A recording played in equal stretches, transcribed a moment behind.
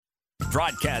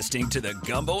Broadcasting to the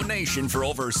Gumbo Nation for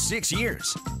over 6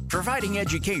 years. Providing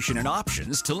education and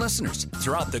options to listeners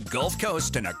throughout the Gulf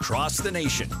Coast and across the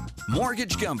nation.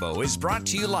 Mortgage Gumbo is brought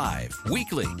to you live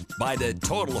weekly by the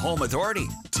Total Home Authority,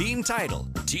 Team Title,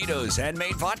 Tito's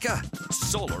Handmade Vodka,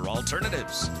 Solar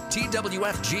Alternatives,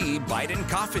 TWFG Biden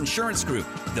Cough Insurance Group,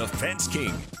 The Fence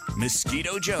King,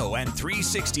 Mosquito Joe, and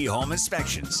 360 Home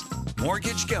Inspections.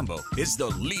 Mortgage Gumbo is the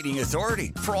leading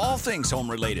authority for all things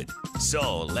home-related.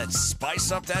 So let's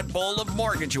spice up that bowl of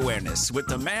mortgage awareness with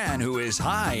the man who is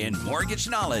high in mortgage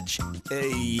knowledge,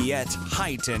 yet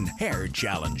height and hair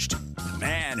challenged. The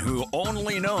man who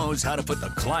only knows how to put the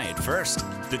client first.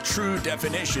 The true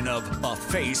definition of a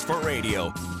face for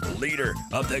radio. Leader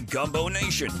of the Gumbo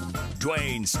Nation,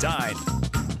 Dwayne Stein.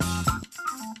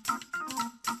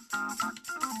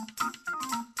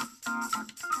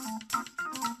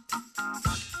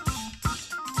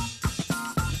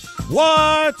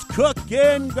 What's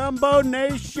cooking, Gumbo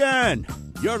Nation?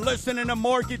 You're listening to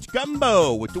Mortgage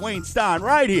Gumbo with Dwayne Stein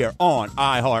right here on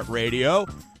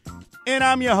iHeartRadio. And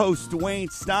I'm your host,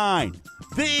 Dwayne Stein,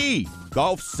 the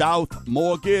Gulf South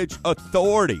Mortgage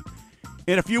Authority.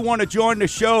 And if you want to join the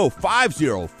show,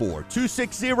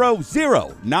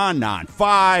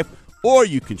 504-260-0995, or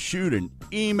you can shoot an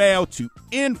email to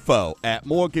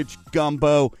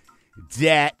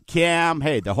info@mortgagegumbo.com.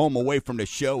 Hey, the home away from the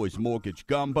show is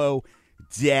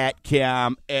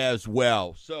mortgagegumbo.com as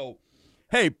well. So,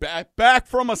 hey, back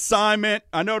from assignment.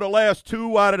 I know the last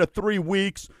 2 out of the 3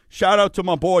 weeks. Shout out to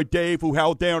my boy Dave who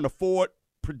held down the fort,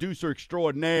 producer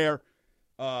extraordinaire.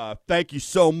 Thank you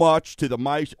so much to the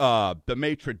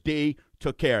maitre d'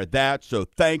 took care of that. So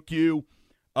thank you.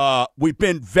 We've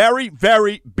been very,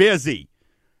 very busy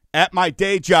at my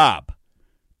day job.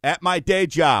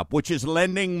 Which is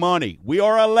lending money. We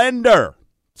are a lender.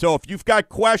 So if you've got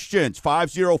questions,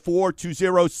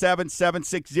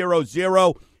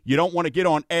 504-207-7600. You don't want to get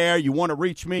on air. You want to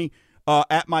reach me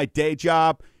at my day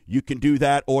job. You can do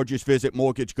that or just visit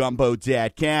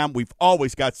mortgagegumbo.com. We've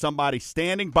always got somebody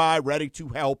standing by ready to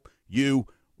help you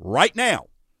right now.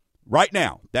 Right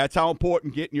now. That's how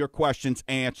important getting your questions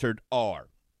answered are.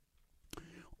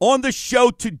 On the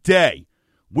show today,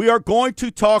 we are going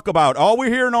to talk about all we're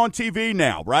hearing on TV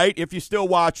now, right? If you still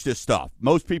watch this stuff.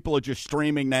 Most people are just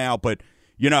streaming now, but,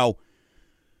 you know,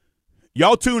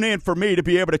 y'all tune in for me to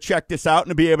be able to check this out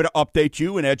and to be able to update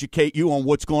you and educate you on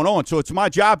what's going on. So it's my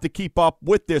job to keep up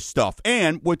with this stuff.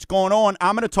 And what's going on,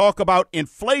 I'm going to talk about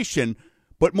inflation,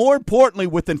 but more importantly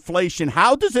with inflation,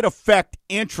 how does it affect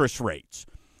interest rates,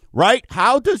 right?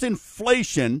 How does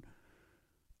inflation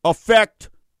affect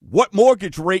what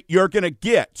mortgage rate you're going to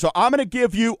get? So I'm going to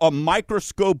give you a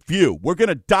microscope view. We're going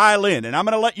to dial in, and I'm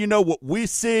going to let you know what we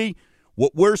see,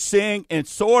 what we're seeing, and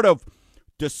sort of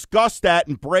discuss that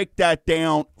and break that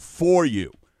down for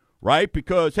you, right?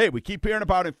 Because, hey, we keep hearing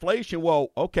about inflation. Well,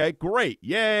 okay, great.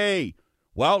 Yay.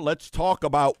 Well, let's talk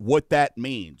about what that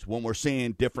means when we're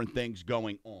seeing different things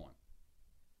going on.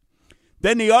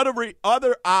 Then the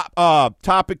other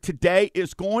topic today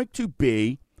is going to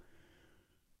be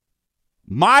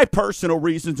my personal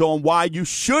reasons on why you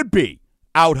should be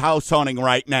out house hunting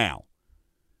right now.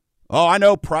 Oh, I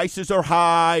know prices are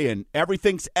high and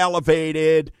everything's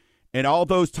elevated and all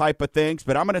those type of things,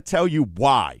 but I'm going to tell you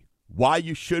why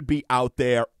you should be out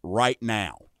there right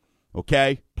now,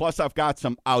 okay? Plus, I've got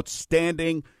some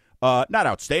outstanding, not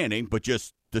outstanding, but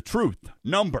just the truth,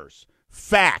 numbers,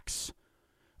 facts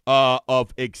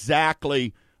of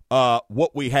exactly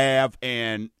what we have,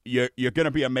 and you're going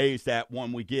to be amazed at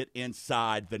when we get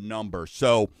inside the numbers.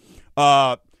 So,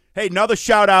 hey, another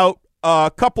shout-out,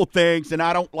 a couple things, and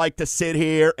I don't like to sit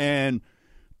here and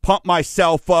pump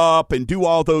myself up and do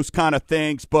all those kind of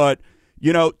things, but,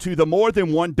 you know, to the more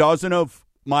than 1 dozen of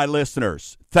my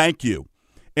listeners, thank you.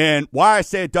 And why I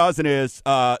say a dozen is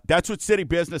that's what City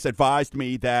Business advised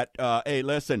me that, hey,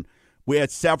 listen, we had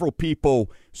several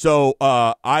people. So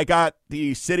I got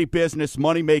the City Business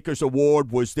Moneymakers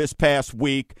Award was this past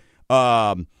week.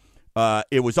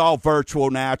 It was all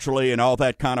virtual naturally and all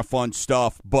that kind of fun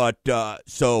stuff. But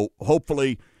so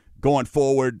hopefully going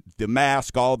forward, the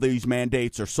mask, all these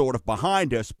mandates are sort of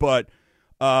behind us. But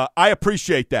I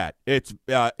appreciate that.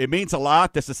 It means a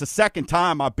lot. This is the second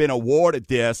time I've been awarded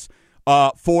this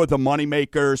for the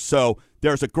Moneymakers. So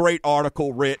there's a great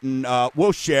article written.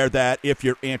 We'll share that if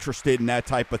you're interested in that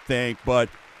type of thing. But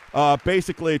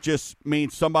basically it just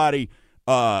means somebody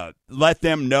let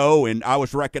them know, and I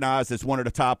was recognized as one of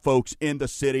the top folks in the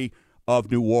city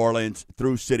of New Orleans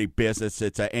through City Business.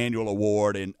 It's an annual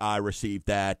award, and I received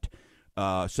that.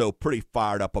 So pretty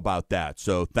fired up about that.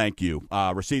 So thank you.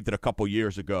 Received it a couple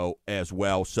years ago as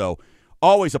well. So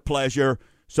always a pleasure.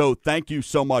 So thank you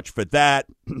so much for that,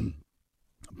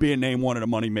 being named one of the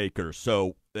money makers.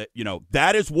 So,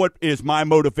 that is what is my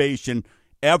motivation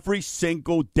every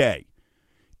single day,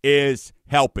 is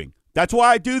helping. That's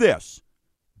why I do this.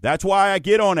 That's why I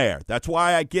get on air. That's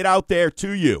why I get out there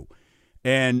to you.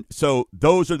 And so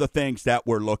those are the things that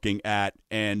we're looking at.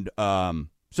 And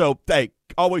hey,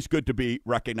 always good to be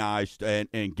recognized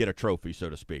and get a trophy, so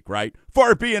to speak, right?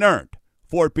 For it being earned.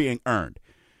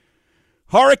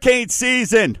 Hurricane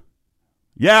season.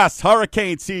 Yes,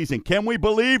 hurricane season. Can we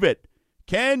believe it?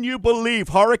 Can you believe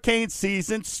hurricane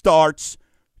season starts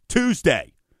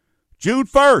Tuesday, June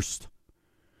 1st?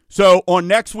 So on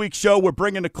next week's show, we're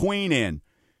bringing the Queen in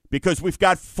because we've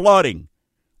got flooding.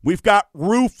 We've got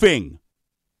roofing.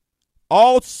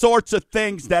 All sorts of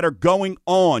things that are going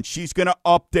on. She's going to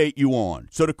update you on.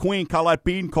 So the Queen, Colette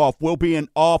Beancoff, will be in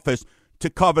office to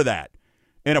cover that.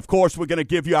 And, of course, we're going to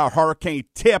give you our hurricane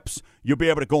tips. You'll be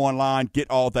able to go online, get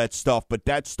all that stuff. But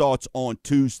that starts on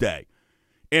Tuesday.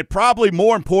 And probably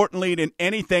more importantly than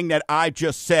anything that I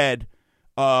just said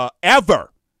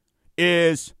ever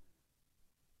is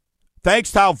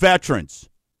thanks to our veterans.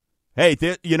 Hey,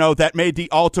 that made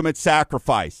the ultimate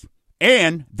sacrifice.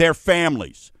 And their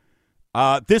families.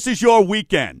 This is your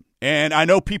weekend, and I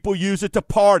know people use it to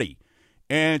party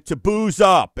and to booze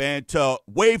up and to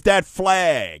wave that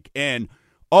flag and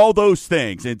all those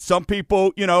things. And some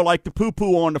people, like to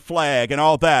poo-poo on the flag and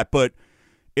all that, but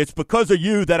it's because of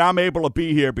you that I'm able to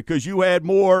be here, because you had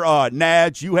more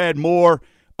nads, you had more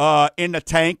in the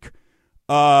tank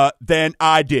than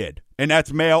I did, and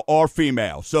that's male or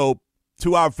female. So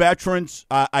to our veterans,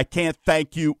 I can't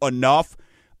thank you enough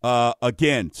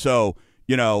again. So,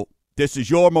 this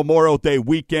is your Memorial Day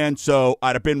weekend, so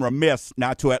I'd have been remiss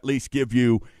not to at least give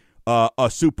you a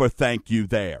super thank you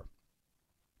there.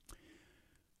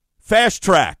 Fast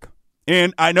Track.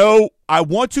 And I know I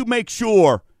want to make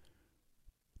sure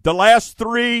the last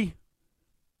 3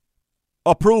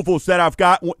 approvals that I've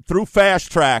got through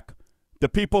Fast Track, the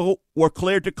people were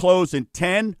cleared to close in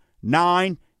 10,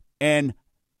 9, and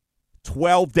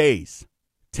 12 days.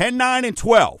 10, 9, and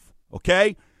 12,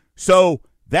 okay? So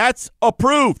that's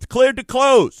approved, cleared to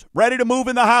close, ready to move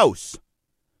in the house.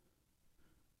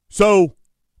 So,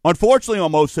 unfortunately,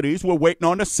 on most of these, we're waiting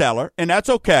on the seller, and that's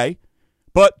okay.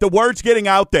 But the word's getting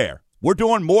out there. We're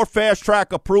doing more Fast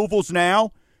Track approvals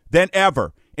now than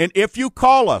ever. And if you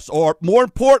call us, or more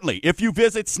importantly, if you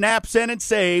visit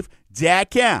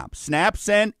SnapSendAndSave.com,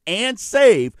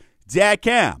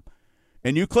 SnapSendAndSave.com,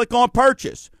 and you click on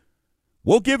purchase,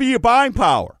 we'll give you your buying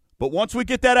power. But once we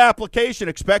get that application,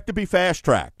 expect to be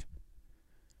fast-tracked.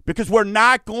 Because we're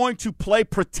not going to play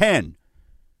pretend.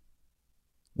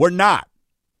 We're not.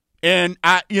 And,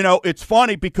 it's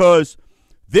funny because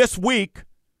this week,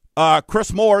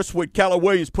 Chris Morris with Keller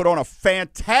Williams put on a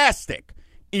fantastic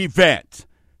event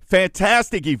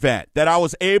that I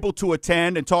was able to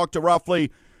attend and talk to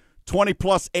roughly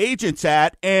 20-plus agents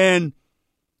at. And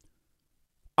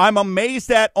I'm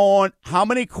amazed on how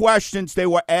many questions they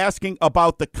were asking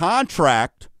about the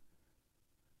contract,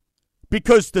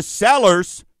 because the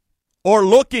sellers are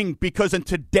looking, because in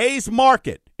today's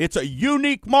market, it's a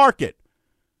unique market.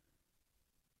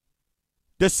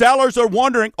 The sellers are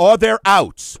wondering, are there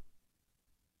outs?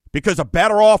 Because a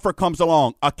better offer comes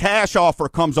along, a cash offer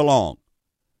comes along.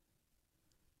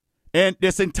 And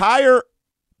this entire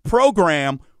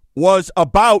program was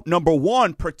about, number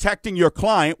one, protecting your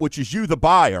client, which is you, the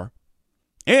buyer,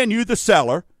 and you, the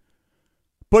seller,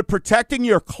 but protecting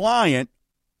your client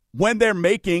when they're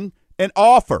making an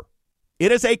offer.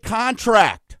 It is a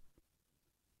contract.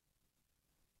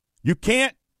 You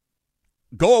can't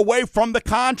go away from the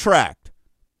contract.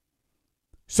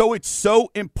 So it's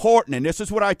so important, and this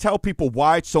is what I tell people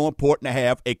why it's so important to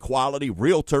have a quality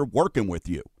realtor working with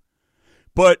you.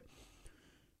 But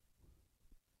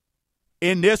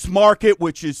in this market,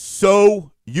 which is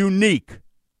so unique,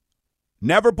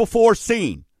 never before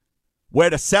seen, where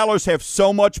the sellers have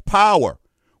so much power,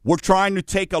 we're trying to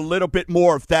take a little bit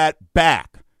more of that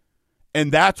back. And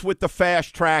that's what the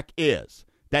Fast Track is.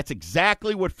 That's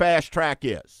exactly what Fast Track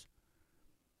is.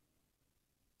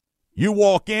 You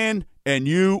walk in and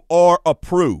you are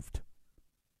approved.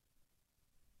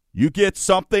 You get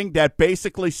something that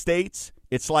basically states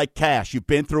it's like cash. You've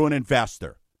been through an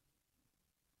investor.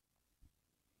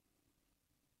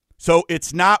 So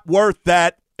it's not worth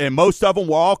that, and most of them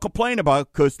will all complain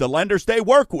about, because the lenders they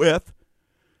work with,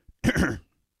 I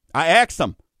asked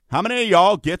them, how many of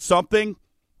y'all get something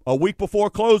a week before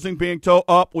closing being told,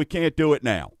 we can't do it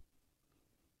now?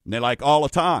 And they're like, all the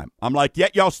time. I'm like,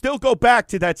 yet y'all still go back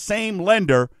to that same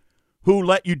lender who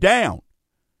let you down.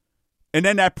 And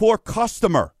then that poor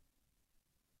customer.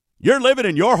 You're living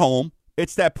in your home.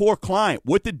 It's that poor client.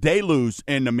 What did they lose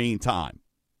in the meantime?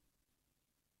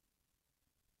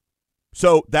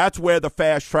 So that's where the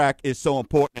fast track is so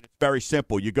important. It's very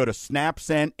simple. You go to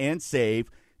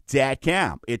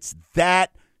snapsendandsave.com. It's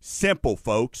that simple,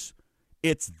 folks.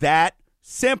 It's that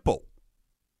simple.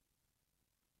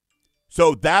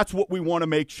 So that's what we want to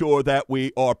make sure that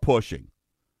we are pushing.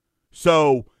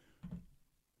 So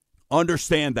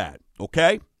understand that,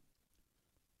 okay?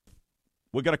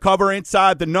 We're going to cover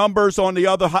inside the numbers on the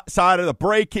other side of the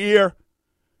break here.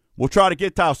 We'll try to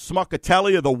get to our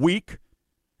Smuckatelli of the week.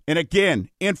 And again,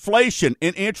 inflation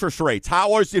and interest rates.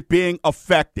 How is it being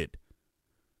affected?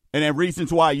 And then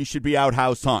reasons why you should be out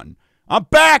house hunting. I'm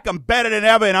back. I'm better than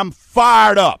ever, and I'm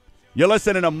fired up. You're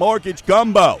listening to Mortgage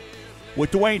Gumbo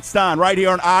with Dwayne Stein right here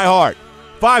on iHeart.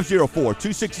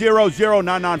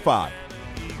 504-260-0995.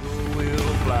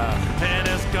 And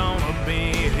it's gonna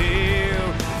be here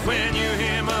when you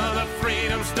hear Mother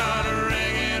Freedom start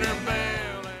ringing her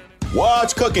bell.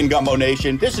 What's cooking, Gumbo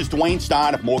Nation? This is Dwayne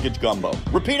Stein of Mortgage Gumbo.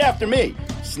 Repeat after me.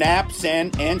 Snap,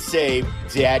 send, and save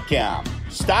 .com.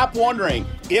 Stop wondering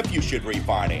if you should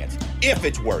refinance, if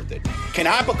it's worth it. Can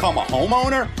I become a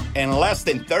homeowner? In less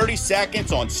than 30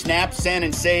 seconds on Snap, Send,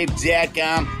 and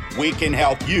Save.com, we can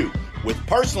help you with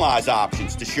personalized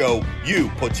options to show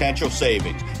you potential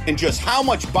savings and just how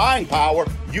much buying power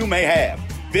you may have.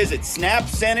 Visit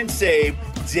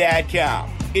snapsendandsave.com.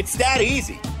 It's that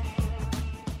easy.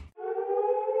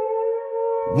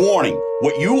 Warning,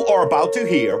 what you are about to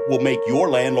hear will make your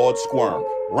landlord squirm.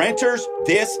 Renters,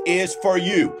 this is for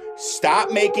you.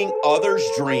 Stop making others'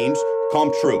 dreams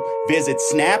come true. Visit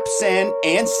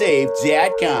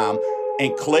snapsendandsave.com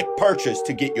and click purchase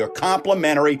to get your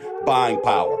complimentary buying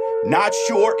power. Not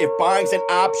sure if buying's an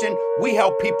option? We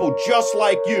help people just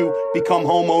like you become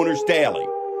homeowners daily.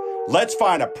 Let's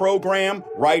find a program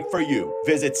right for you.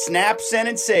 Visit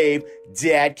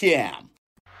snapsendandsave.com.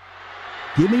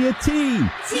 Give me a T.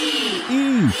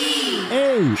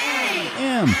 T-E-A-M.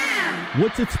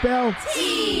 What's it spelled?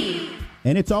 T.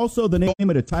 And it's also the name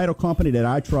of the title company that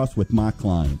I trust with my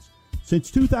clients.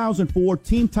 Since 2004,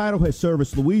 Team Title has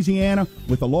serviced Louisiana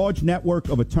with a large network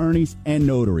of attorneys and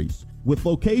notaries. With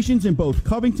locations in both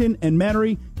Covington and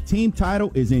Metairie, Team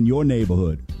Title is in your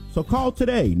neighborhood. So call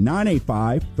today,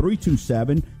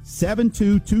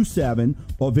 985-327-7227,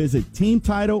 or visit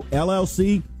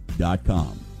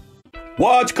TeamTitleLLC.com.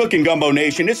 What's cooking, Gumbo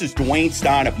Nation? This is Dwayne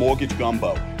Stein of Mortgage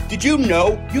Gumbo. Did you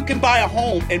know you can buy a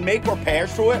home and make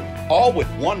repairs to it, all with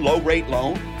one low-rate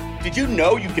loan? Did you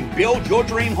know you can build your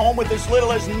dream home with as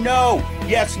little as no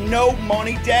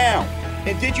money down?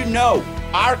 And did you know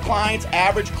our clients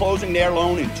average closing their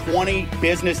loan in 20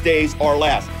 business days or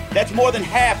less? That's more than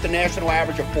half the national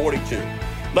average of 42.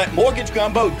 Let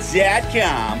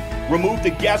MortgageGumbo.com remove the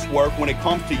guesswork when it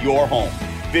comes to your home.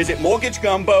 Visit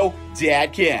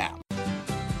MortgageGumbo.com.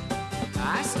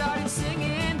 I started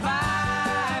singing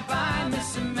Bye Bye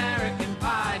Miss American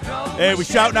Pie. Hey, we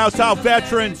shouting out to our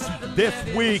veterans this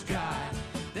week.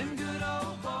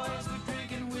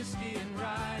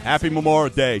 Happy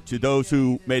Memorial Day to those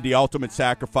who made the ultimate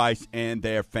sacrifice and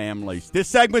their families. This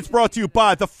segment's brought to you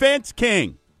by The Fence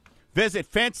King. Visit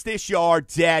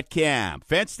FenceThisYard.com.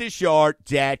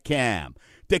 FenceThisYard.com.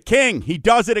 The King, he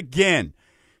does it again.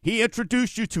 He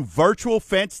introduced you to Virtual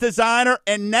Fence Designer,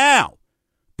 and now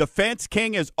The Fence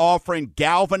King is offering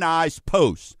galvanized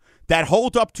posts that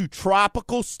hold up to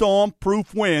tropical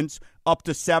storm-proof winds up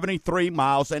to 73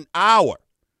 miles an hour.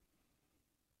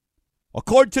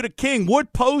 According to the King,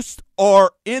 wood posts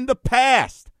are in the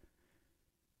past.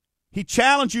 He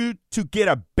challenged you to get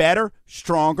a better,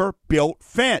 stronger built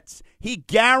fence. He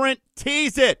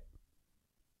guarantees it.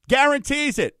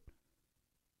 Guarantees it.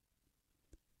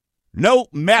 No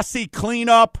messy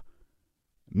cleanup.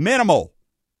 Minimal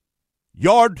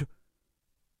yard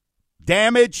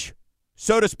damage,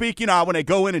 so to speak. You know, when they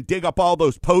go in and dig up all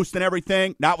those posts and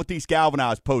everything, not with these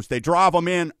galvanized posts. They drive them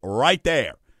in right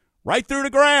there, right through the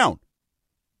ground.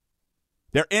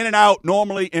 They're in and out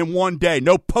normally in one day.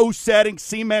 No post setting,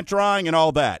 cement drying, and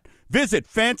all that. Visit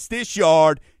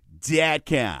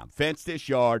FenceThisYard.com.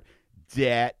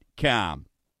 FenceThisYard.com.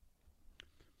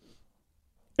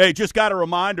 Hey, just got a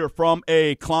reminder from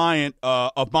a client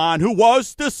of mine who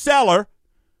was the seller.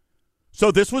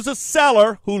 So this was a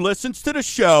seller who listens to the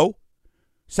show,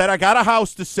 said, I got a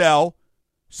house to sell,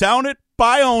 selling it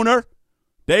by owner.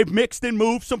 They've mixed and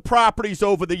moved some properties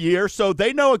over the years, so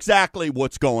they know exactly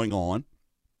what's going on.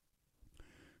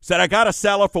 Said, I got a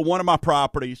seller for one of my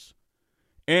properties,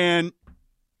 and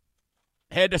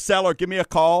had the seller give me a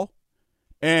call,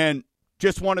 and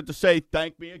just wanted to say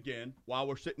thank me again while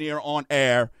we're sitting here on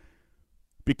air,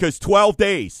 because 12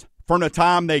 days from the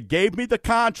time they gave me the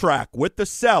contract with the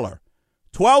seller,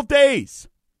 12 days,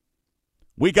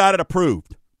 we got it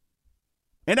approved.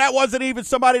 And that wasn't even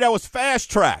somebody that was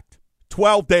fast-tracked,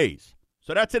 12 days.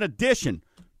 So that's in addition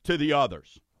to the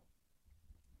others.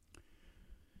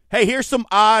 Hey, here's some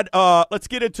odd, let's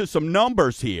get into some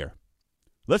numbers here.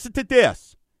 Listen to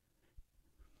this.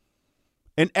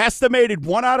 An estimated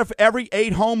 1 out of every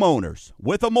 8 homeowners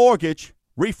with a mortgage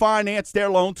refinanced their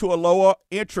loan to a lower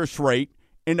interest rate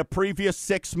in the previous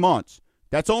 6 months.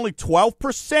 That's only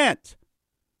 12%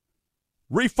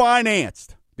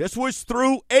 refinanced. This was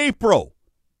through April.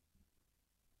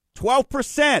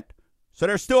 12%. So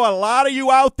there's still a lot of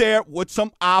you out there with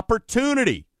some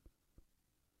opportunity.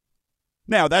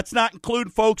 Now, that's not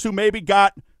including folks who maybe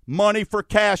got money for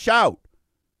cash out,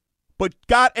 but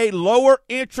got a lower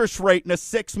interest rate in the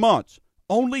 6 months.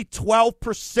 Only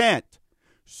 12%.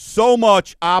 So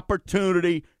much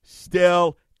opportunity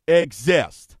still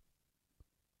exists.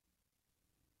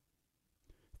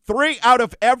 3 out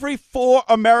of every 4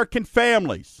 American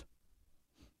families,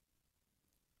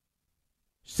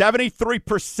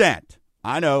 73%.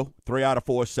 I know 3 out of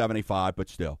 4 is 75, but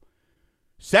still.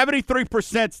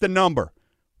 73% is the number.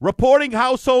 Reporting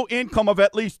household income of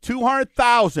at least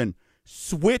 $200,000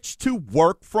 switched to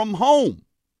work from home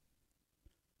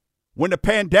when the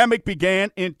pandemic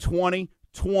began in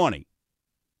 2020.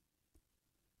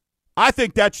 I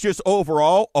think that's just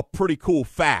overall a pretty cool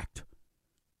fact.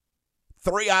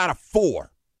 3 out of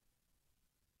 4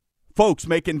 folks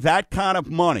making that kind of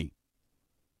money.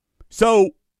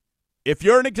 So if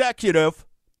you're an executive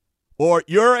or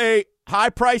you're a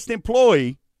high-priced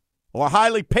employee or a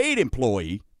highly paid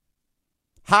employee,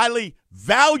 highly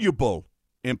valuable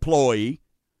employee,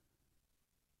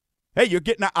 hey, you're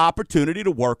getting an opportunity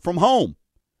to work from home.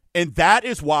 And that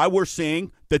is why we're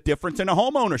seeing the difference in the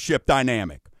homeownership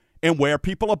dynamic and where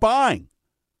people are buying.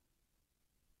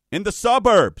 In the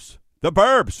suburbs, the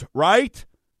burbs, right?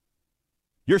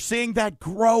 You're seeing that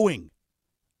growing.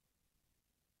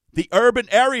 The urban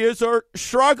areas are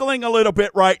struggling a little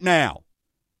bit right now.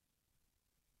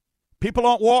 People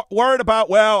aren't worried about,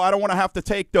 well, I don't want to have to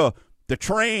take the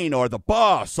train or the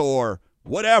bus or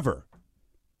whatever.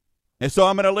 And so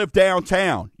I'm going to live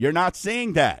downtown. You're not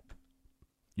seeing that.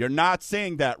 You're not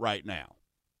seeing that right now.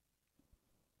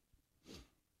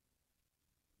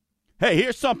 Hey,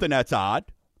 here's something that's odd.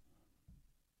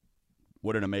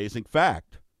 What an amazing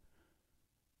fact.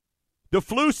 The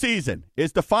flu season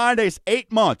is defined as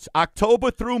 8 months,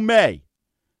 October through May.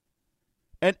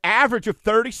 An average of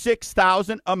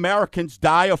 36,000 Americans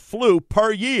die of flu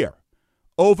per year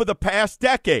over the past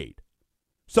decade.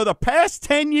 So the past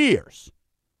 10 years,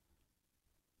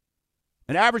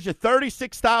 an average of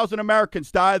 36,000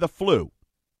 Americans die of the flu.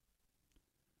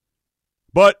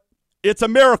 But it's a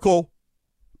miracle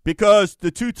because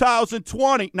the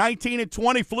 19 and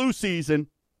 20 flu season,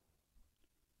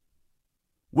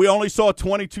 we only saw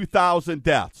 22,000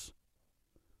 deaths.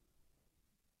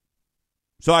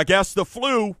 So I guess the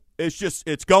flu is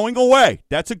it's going away.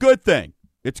 That's a good thing.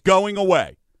 It's going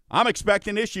away. I'm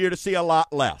expecting this year to see a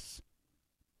lot less.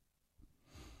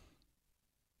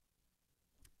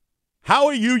 How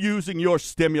are you using your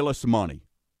stimulus money?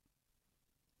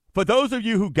 For those of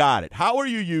you who got it, how are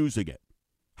you using it?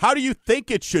 How do you think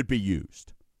it should be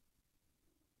used?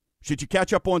 Should you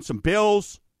catch up on some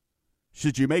bills?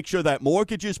 Should you make sure that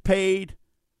mortgage is paid?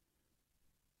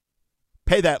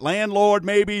 Pay that landlord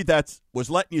maybe that was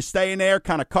letting you stay in there,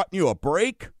 kind of cutting you a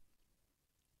break?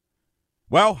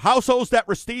 Well, households that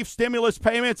received stimulus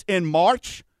payments in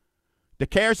March, the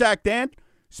CARES Act then,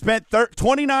 spent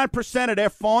 29% of their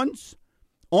funds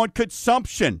on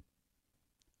consumption.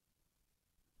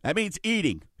 That means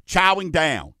eating, chowing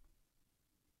down.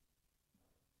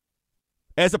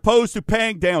 As opposed to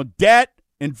paying down debt,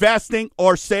 investing,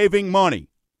 or saving money.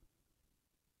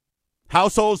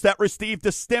 Households that received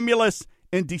the stimulus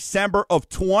in December of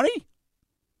 20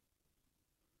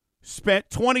 spent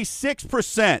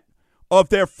 26% of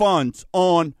their funds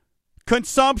on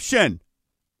consumption.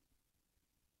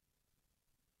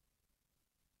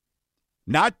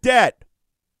 Not debt.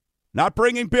 Not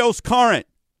bringing bills current.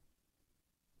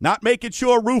 Not making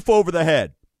sure a roof over the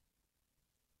head.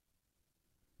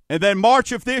 And then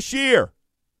March of this year,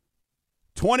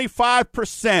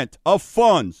 25% of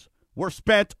funds were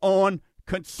spent on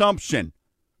consumption.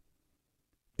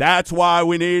 That's why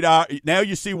we need now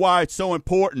you see why it's so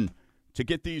important to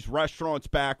get these restaurants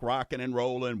back rocking and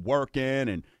rolling, working,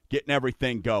 and getting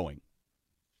everything going.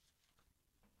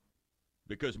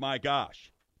 Because, my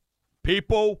gosh,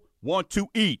 people want to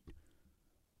eat.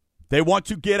 They want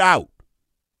to get out.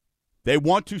 They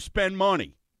want to spend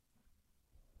money.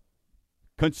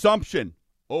 Consumption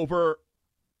over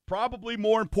probably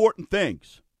more important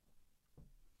things.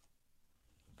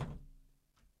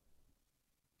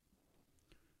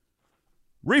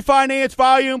 Refinance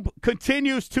volume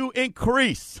continues to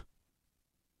increase.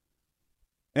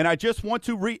 And I just want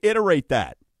to reiterate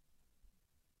that.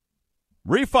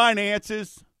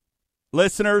 Refinances,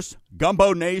 listeners,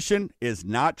 Gumbo Nation, is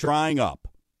not drying up.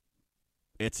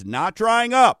 It's not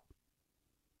drying up.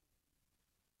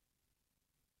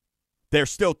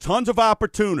 There's still tons of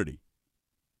opportunity.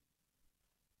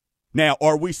 Now,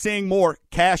 are we seeing more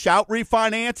cash out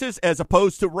refinances as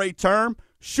opposed to rate term?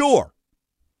 Sure.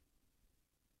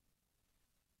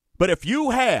 But if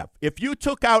you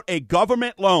took out a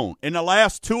government loan in the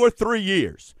last 2 or 3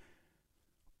 years,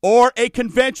 or a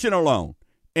conventional loan,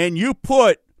 and you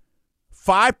put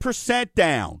 5%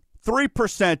 down,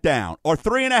 3% down, or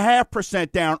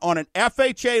 3.5% down on an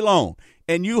FHA loan,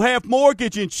 and you have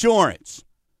mortgage insurance,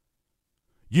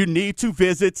 you need to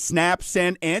visit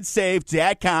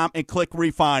snapsendandsave.com and click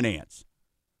refinance.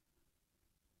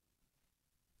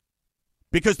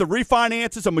 Because the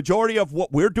refinances, a majority of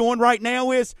what we're doing right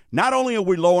now is not only are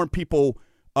we lowering people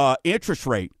interest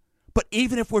rate, but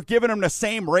even if we're giving them the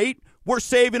same rate, we're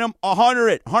saving them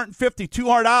 $100, $150,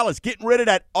 $200, getting rid of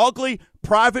that ugly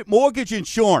private mortgage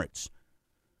insurance.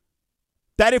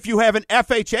 That if you have an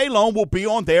FHA loan will be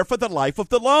on there for the life of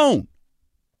the loan.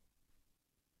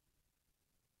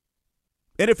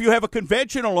 And if you have a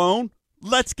conventional loan,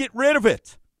 let's get rid of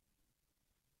it.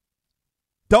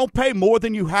 Don't pay more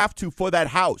than you have to for that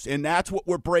house. And that's what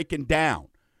we're breaking down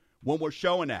when we're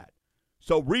showing that.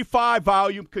 So refi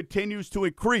volume continues to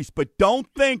increase. But don't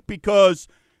think because,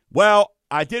 well,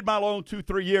 I did my loan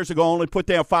 2-3 years ago, only put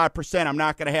down 5%, I'm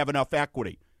not going to have enough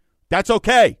equity. That's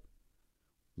okay.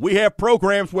 We have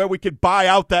programs where we could buy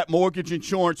out that mortgage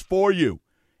insurance for you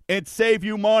and save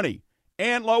you money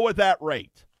and lower that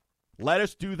rate. Let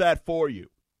us do that for you.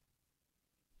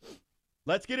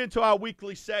 Let's get into our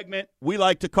weekly segment we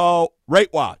like to call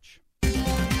Rate Watch.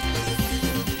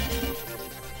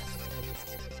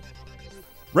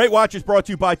 Rate Watch is brought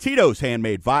to you by Tito's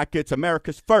Handmade Vodka. It's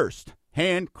America's first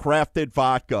handcrafted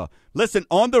vodka. Listen,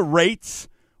 on the rates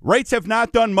have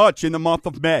not done much in the month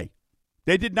of May.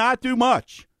 They did not do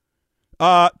much.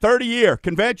 30-year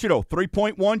conventional,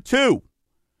 3.12.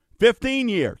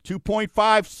 15-year,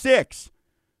 2.56.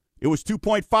 It was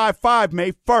 2.55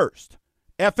 May 1st.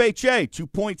 FHA,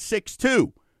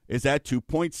 2.62 is at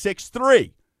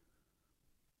 2.63.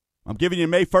 I'm giving you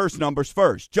May 1st numbers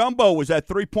first. Jumbo was at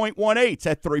 3.18. It's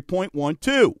at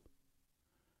 3.12.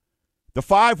 The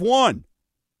 5-1.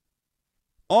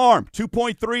 ARM,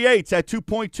 2.38. It's at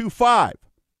 2.25.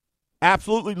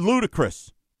 Absolutely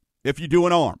ludicrous if you do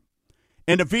an ARM.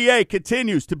 And the VA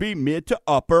continues to be mid to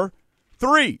upper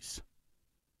threes.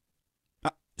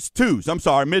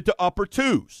 Mid to upper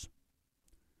twos.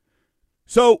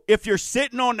 So if you're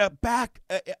sitting on the back,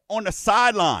 on the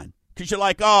sideline, because you're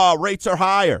like, oh, rates are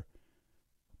higher.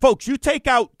 Folks, you take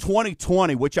out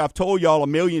 2020, which I've told y'all a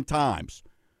million times,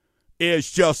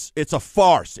 it's a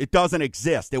farce. It doesn't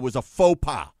exist. It was a faux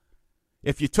pas.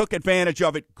 If you took advantage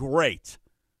of it, great.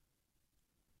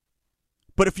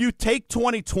 But if you take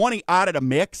 2020 out of the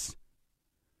mix,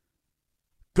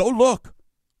 go look.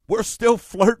 We're still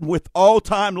flirting with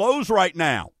all-time lows right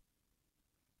now.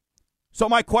 So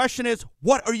my question is,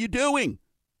 what are you doing?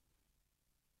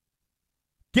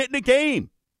 Get in the game.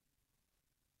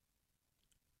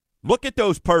 Look at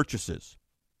those purchases.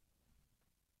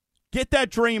 Get that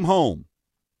dream home.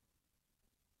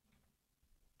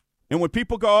 And when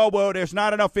people go, oh, well, there's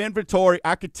not enough inventory,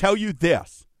 I could tell you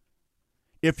this.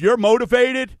 If you're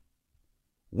motivated,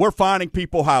 we're finding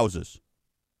people houses.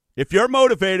 If you're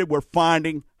motivated, we're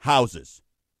finding houses.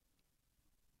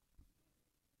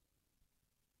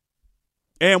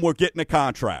 And we're getting the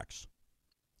contracts.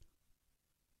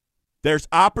 There's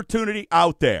opportunity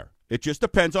out there. It just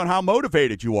depends on how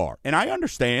motivated you are. And I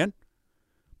understand,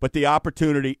 but the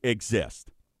opportunity exists.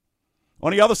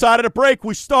 On the other side of the break,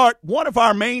 we start one of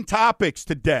our main topics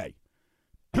today.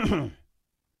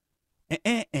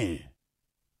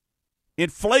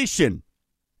 Inflation.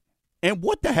 And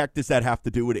what the heck does that have to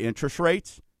do with interest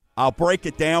rates? I'll break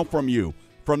it down from you,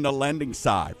 from the lending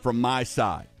side, from my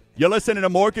side. You're listening to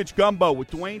Mortgage Gumbo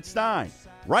with Dwayne Stein,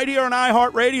 right here on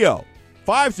iHeartRadio,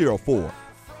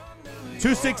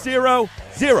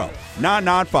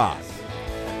 504-260-0995.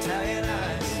 Italian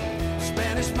ice,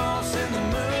 Spanish moss in the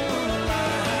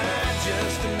moonlight,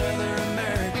 just another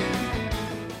American.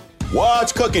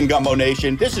 What's cooking, Gumbo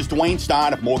Nation? This is Dwayne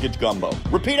Stein of Mortgage Gumbo.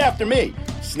 Repeat after me.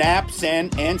 Snap,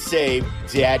 send, and save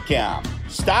 .com.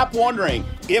 Stop wondering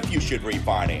if you should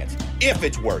refinance, if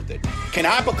it's worth it. Can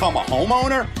I become a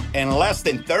homeowner? In less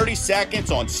than 30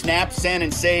 seconds on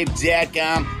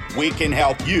SnapSendAndSave.com, we can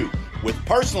help you with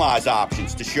personalized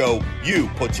options to show you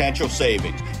potential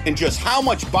savings and just how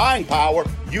much buying power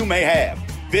you may have.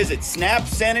 Visit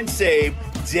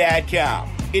SnapSendAndSave.com.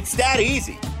 It's that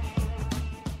easy.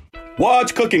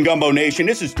 What's cooking, Gumbo Nation?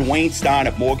 This is Dwayne Stein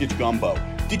of Mortgage Gumbo.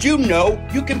 Did you know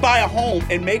you can buy a home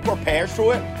and make repairs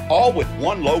to it, all with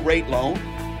one low-rate loan?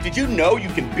 Did you know you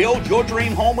can build your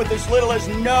dream home with as little as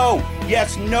no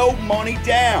money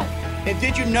down? And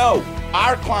did you know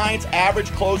our clients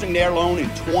average closing their loan in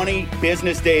 20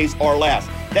 business days or less?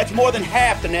 That's more than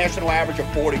half the national average of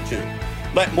 42.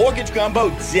 Let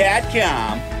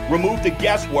MortgageGumbo.com remove the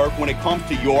guesswork when it comes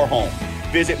to your home.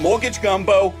 Visit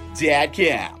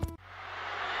MortgageGumbo.com.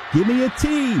 Give me a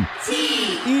T.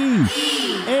 T-E-A-M.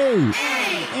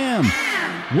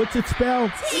 What's it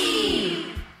spelled? T.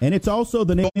 And it's also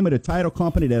the name of the title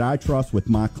company that I trust with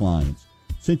my clients.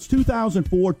 Since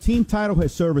 2004, Team Title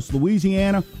has serviced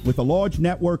Louisiana with a large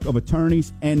network of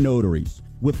attorneys and notaries.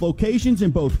 With locations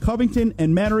in both Covington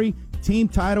and Metairie, Team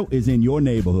Title is in your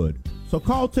neighborhood. So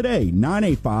call today,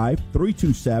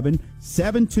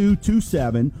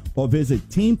 985-327-7227, or visit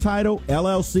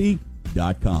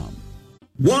TeamTitleLLC.com.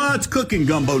 What's cooking,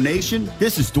 Gumbo Nation?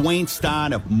 This is Dwayne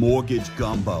Stein of Mortgage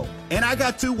Gumbo. And I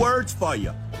got two words for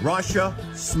you. Russia,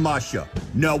 smusha.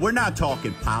 No, we're not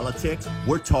talking politics.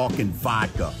 We're talking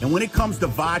vodka. And when it comes to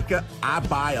vodka, I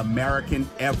buy American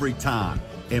every time.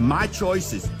 And my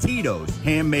choice is Tito's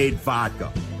Handmade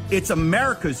Vodka. It's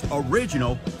America's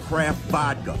original craft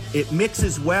vodka. It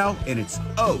mixes well, and it's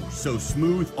oh so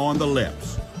smooth on the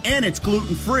lips. And it's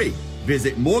gluten-free.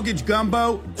 Visit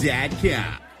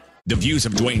MortgageGumbo.com. The views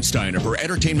of Dwayne Stein are for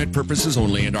entertainment purposes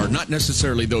only and are not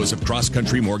necessarily those of Cross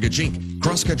Country Mortgage Inc.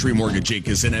 Cross Country Mortgage Inc.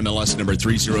 is NMLS number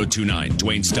 3029.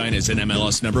 Dwayne Stein is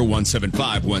NMLS number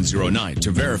 175109.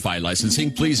 To verify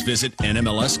licensing, please visit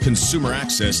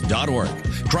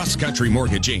NMLSConsumerAccess.org. Cross Country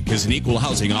Mortgage Inc. is an equal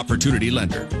housing opportunity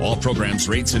lender. All programs,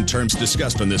 rates, and terms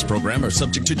discussed on this program are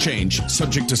subject to change,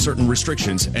 subject to certain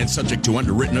restrictions, and subject to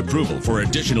underwritten approval. For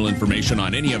additional information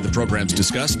on any of the programs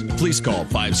discussed, please call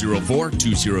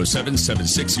 504-207-7607.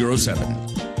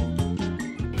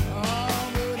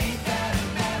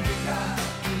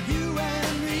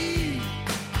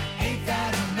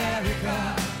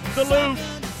 Salute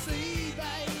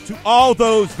to all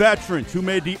those veterans who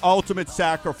made the ultimate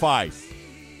sacrifice.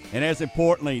 And as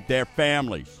importantly, their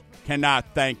families cannot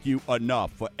thank you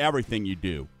enough for everything you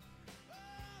do.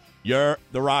 You're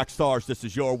the rock stars. This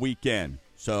is your weekend.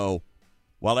 So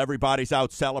while everybody's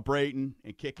out celebrating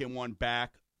and kicking one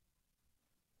back,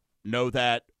 know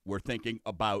that we're thinking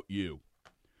about you.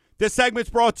 This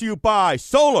segment's brought to you by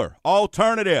Solar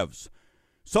Alternatives.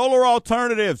 Solar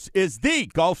Alternatives is the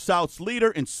Gulf South's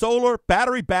leader in solar,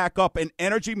 battery backup, and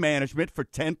energy management for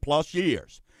 10-plus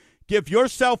years. Give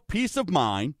yourself peace of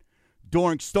mind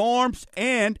during storms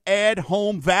and add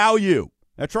home value.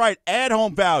 That's right, add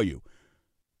home value.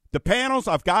 The panels,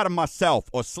 I've got them myself,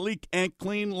 are sleek and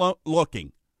clean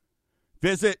looking.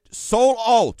 Visit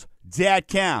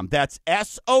SolAlt.com. That's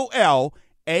SolAlt.com.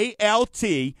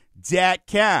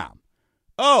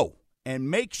 Oh, and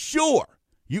make sure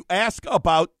you ask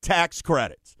about tax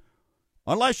credits.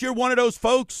 Unless you're one of those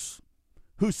folks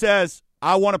who says,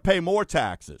 I want to pay more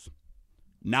taxes.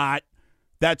 Not.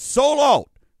 That's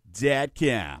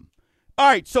SolAlt.com. All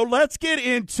right, so let's get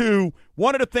into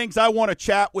one of the things I want to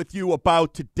chat with you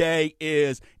about today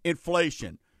is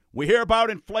inflation. We hear about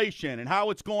inflation and how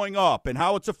it's going up and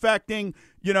how it's affecting,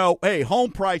 hey,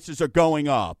 home prices are going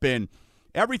up and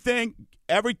everything.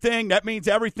 That means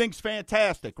everything's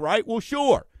fantastic, right? Well,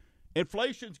 sure.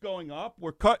 Inflation's going up.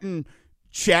 We're cutting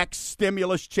checks,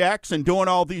 stimulus checks, and doing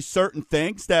all these certain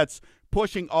things. That's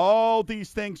pushing all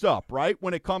these things up, right,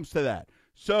 when it comes to that.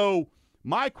 So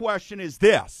my question is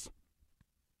this,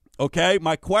 okay?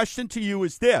 My question to you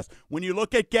is this. When you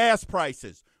look at gas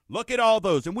prices, look at all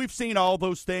those, and we've seen all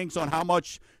those things on how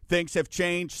much things have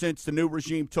changed since the new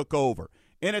regime took over.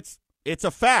 And it's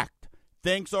a fact.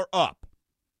 Things are up.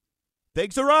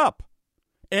 Things are up.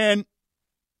 And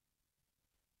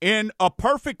in a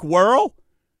perfect world,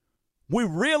 we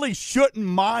really shouldn't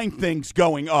mind things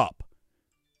going up.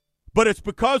 But it's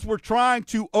because we're trying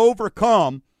to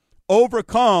overcome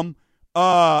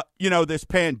this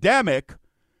pandemic.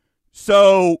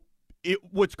 So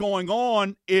what's going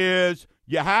on is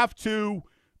you have to,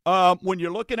 when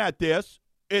you're looking at this,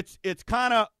 it's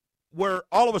kind of where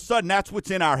all of a sudden that's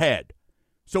what's in our head.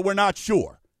 So we're not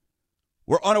sure.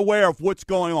 We're unaware of what's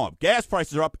going on. Gas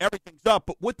prices are up, everything's up,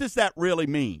 but what does that really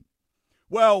mean?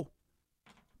 Well,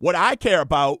 what I care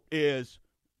about is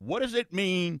what does it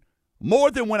mean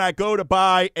more than when I go to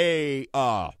buy a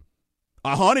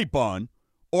a honey bun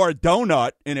or a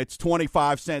donut and it's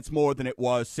 25 cents more than it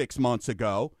was 6 months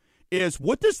ago is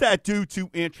what does that do to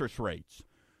interest rates,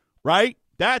 right?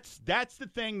 That's the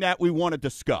thing that we want to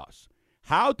discuss.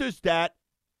 How does that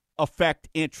affect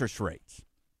interest rates?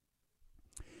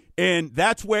 And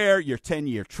that's where your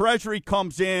 10-year Treasury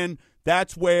comes in.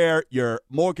 That's where your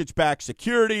mortgage-backed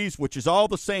securities, which is all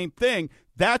the same thing,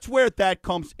 that's where that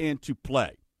comes into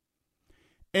play.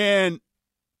 And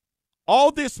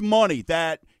all this money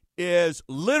that is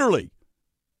literally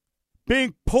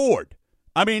being poured,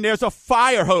 I mean, there's a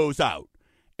fire hose out,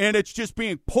 and it's just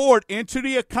being poured into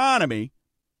the economy.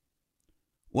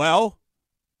 Well,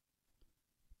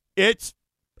 it's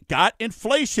got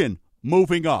inflation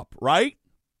moving up, right?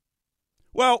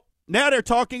 Well, now they're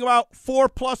talking about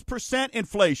 4+%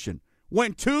 inflation,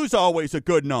 when 2's always a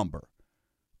good number,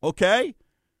 okay?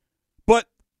 But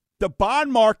the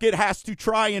bond market has to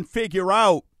try and figure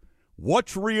out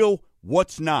what's real,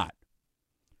 what's not,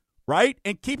 right?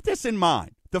 And keep this in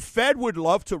mind. The Fed would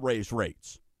love to raise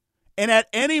rates. And at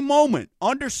any moment,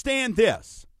 understand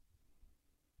this.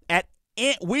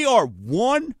 We are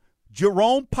one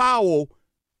Jerome Powell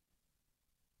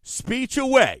speech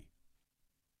away,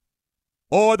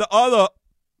 or the other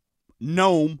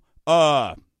gnome,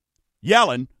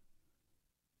 Yellen,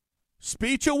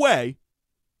 speech away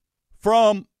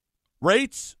from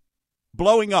rates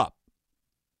blowing up.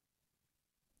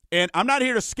 And I'm not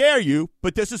here to scare you,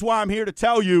 but this is why I'm here to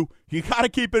tell you, you got to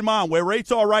keep in mind where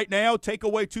rates are right now, take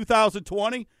away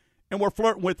 2020, and we're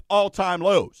flirting with all-time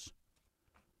lows.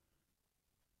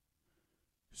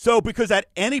 So because at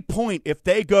any point, if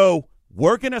they go,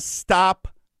 we're going to stop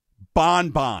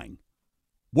bond buying.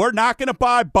 We're not going to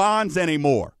buy bonds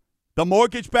anymore. The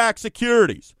mortgage-backed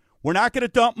securities. We're not going to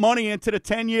dump money into the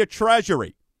 10-year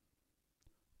Treasury.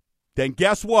 Then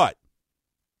guess what?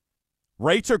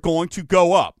 Rates are going to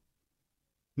go up.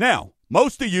 Now,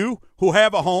 most of you who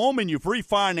have a home and you've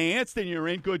refinanced and you're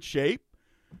in good shape,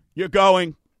 you're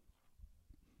going,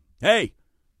 hey,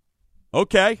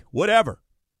 okay, whatever.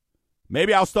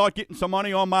 Maybe I'll start getting some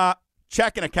money on my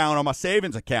checking account, on my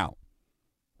savings account.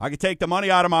 I can take the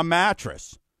money out of my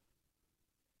mattress.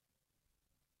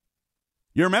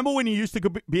 You remember when you used to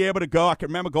be able to go? I can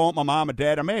remember going with my mom and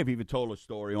dad. I may have even told a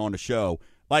story on the show.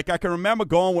 Like, I can remember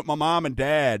going with my mom and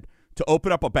dad to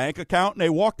open up a bank account, and they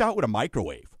walked out with a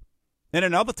microwave. And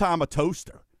another time, a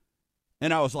toaster.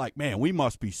 And I was like, man, we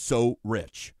must be so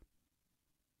rich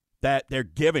that they're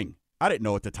giving. I didn't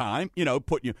know at the time,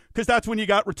 because that's when you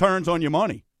got returns on your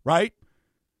money, right?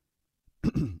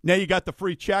 Now you got the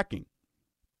free checking.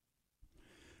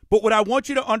 But what I want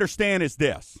you to understand is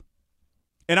this,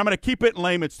 and I'm going to keep it in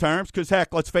layman's terms because,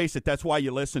 heck, let's face it, that's why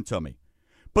you listen to me.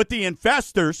 But the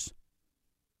investors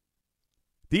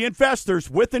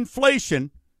with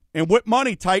inflation and with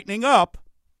money tightening up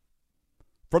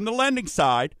from the lending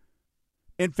side,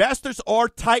 investors are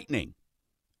tightening.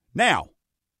 Now,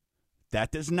 that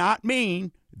does not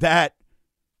mean that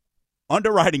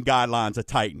underwriting guidelines are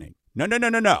tightening.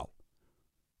 No.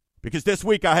 Because this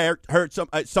week I heard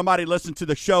somebody listen to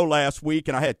the show last week,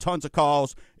 and I had tons of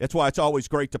calls. That's why it's always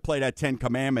great to play that 10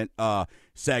 Commandment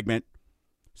segment.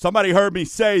 Somebody heard me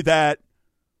say that,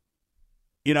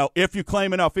 if you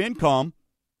claim enough income,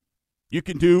 you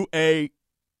can do as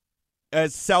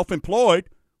self-employed,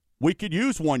 we could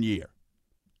use 1 year.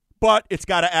 But it's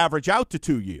got to average out to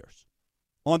 2 years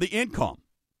on the income.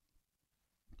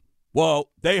 Well,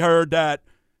 they heard that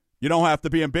you don't have to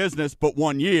be in business but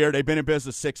 1 year. They've been in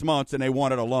business 6 months, and they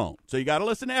wanted a loan. So you got to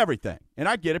listen to everything. And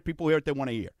I get it. People hear what they want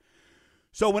to hear.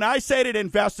 So when I say that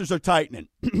investors are tightening,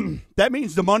 that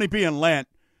means the money being lent,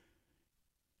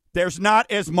 there's not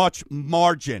as much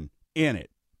margin in it.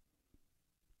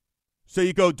 So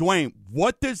you go, Dwayne,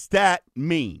 what does that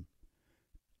mean?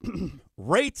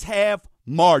 Rates have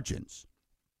margins.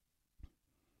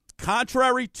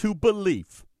 Contrary to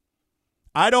belief,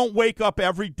 I don't wake up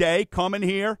every day coming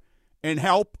here and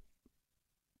help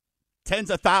tens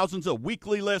of thousands of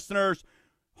weekly listeners,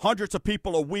 hundreds of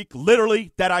people a week,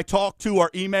 literally, that I talk to or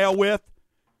email with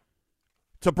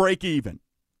to break even.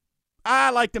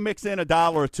 I like to mix in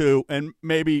 $1 or $2 and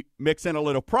maybe mix in a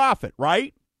little profit,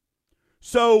 right?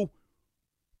 So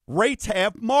rates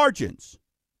have margins.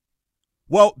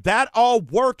 Well, that all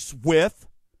works with,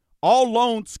 all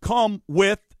loans come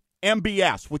with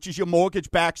MBS, which is your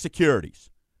mortgage-backed securities.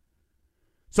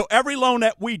 So every loan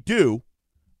that we do,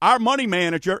 our money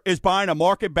manager is buying a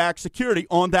market-backed security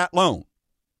on that loan.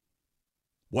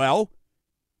 Well,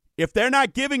 if they're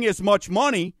not giving as much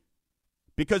money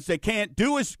because they can't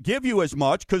give you as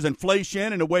much because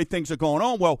inflation and the way things are going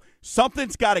on, well,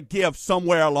 something's got to give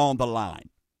somewhere along the line.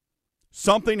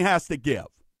 Something has to give.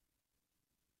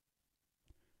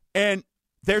 And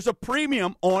there's a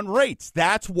premium on rates.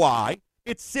 That's why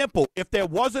it's simple. If there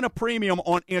wasn't a premium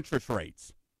on interest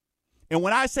rates, and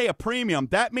when I say a premium,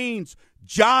 that means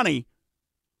Johnny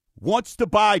wants to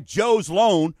buy Joe's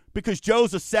loan because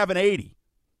Joe's a 780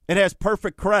 and has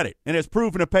perfect credit and has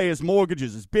proven to pay his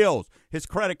mortgages, his bills, his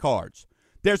credit cards.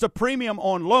 There's a premium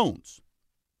on loans.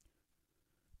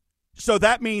 So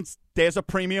that means there's a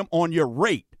premium on your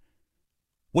rate,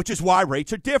 which is why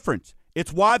rates are different.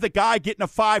 It's why the guy getting a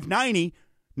 590,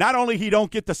 not only he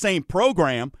don't get the same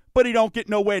program, but he don't get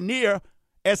nowhere near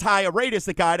as high a rate as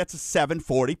the guy that's a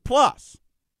 740 plus.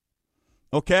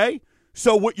 Okay?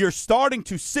 So what you're starting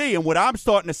to see and what I'm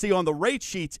starting to see on the rate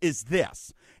sheets is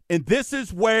this. And this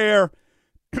is where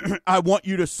I want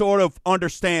you to sort of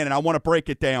understand, and I want to break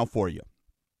it down for you.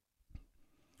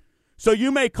 So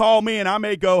you may call me and I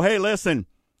may go, hey, listen,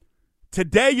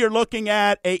 today you're looking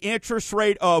at an interest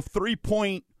rate of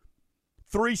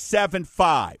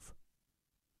 3.375.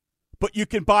 But you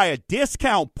can buy a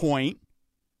discount point,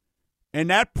 and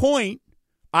that point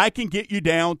I can get you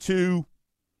down to,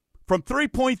 from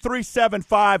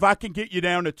 3.375, I can get you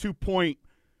down to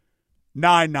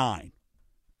 2.99.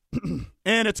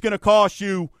 And it's going to cost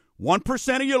you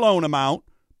 1% of your loan amount,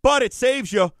 but it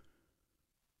saves you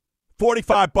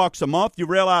 $45 a month. You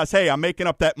realize, hey, I'm making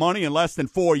up that money in less than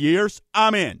 4 years.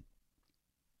 I'm in.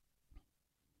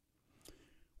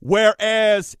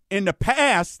 Whereas in the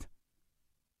past,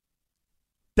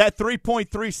 that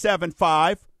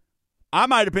 3.375, I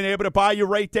might have been able to buy your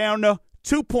rate down to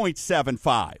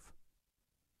 2.75.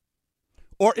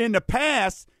 Or in the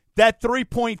past, that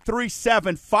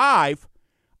 3.375,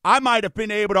 I might have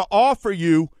been able to offer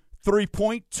you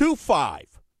 3.25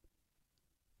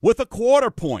 with a quarter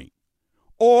point.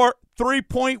 Or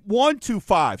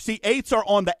 3.125. See, eighths are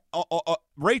on the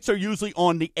rates are usually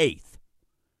on the eighth.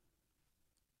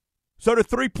 So to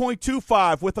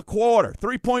 3.25 with a quarter,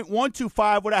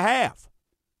 3.125 with a half.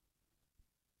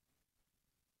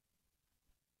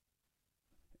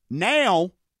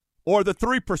 Now, or the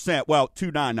 3%, well,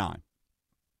 299.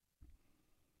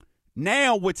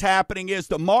 Now what's happening is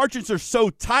the margins are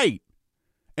so tight,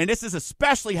 and this is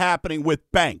especially happening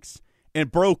with banks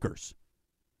and brokers.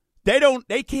 They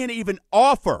can't even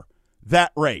offer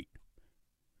that rate.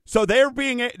 So they're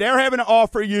having to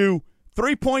offer you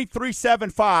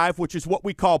 3.375, which is what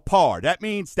we call par. That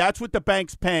means that's what the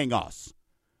bank's paying us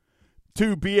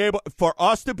for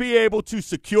us to be able to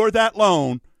secure that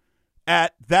loan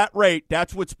at that rate.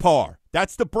 That's what's par.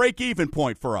 That's the break-even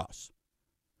point for us.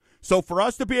 So for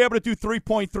us to be able to do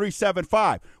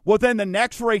 3.375, well, then the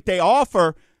next rate they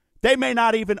offer, they may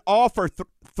not even offer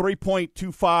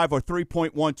 3.25 or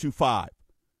 3.125.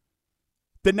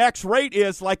 The next rate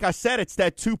is, like I said, it's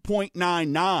that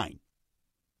 2.99.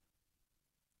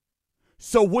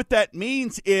 So what that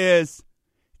means is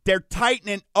they're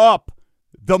tightening up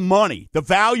the money. The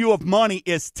value of money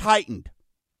is tightened.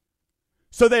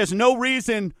 So there's no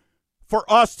reason for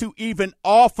us to even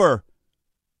offer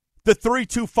the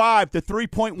 3.25, the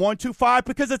 3.125,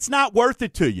 because it's not worth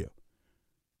it to you.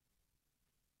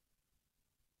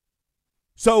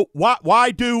 So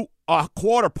why do a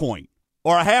quarter point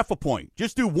or a half a point?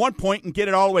 Just do 1 point and get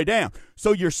it all the way down.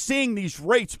 So you're seeing these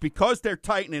rates, because they're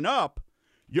tightening up,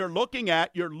 you're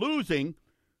losing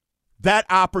that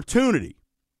opportunity.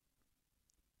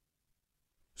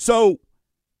 So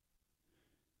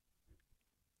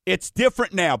it's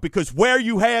different now, because where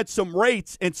you had some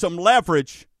rates and some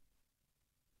leverage,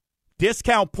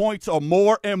 discount points are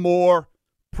more and more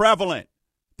prevalent.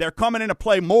 They're coming into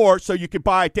play more, so you can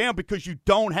buy it down because you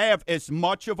don't have as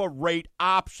much of a rate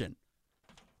option.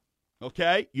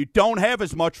 Okay? You don't have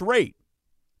as much rate.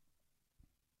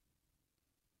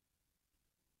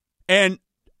 And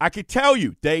I can tell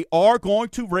you, they are going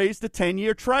to raise the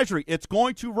 10-year Treasury. It's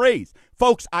going to raise.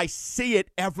 Folks, I see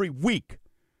it every week.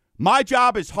 My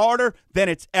job is harder than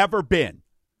it's ever been.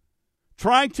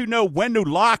 Trying to know when to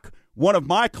lock one of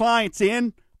my clients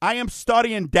in, I am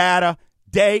studying data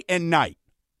day and night.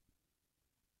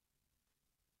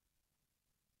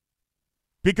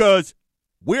 Because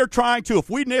we're trying to, if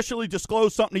we initially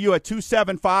disclose something to you at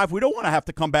 275, we don't want to have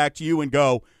to come back to you and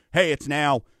go, hey, it's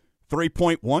now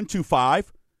 3.125.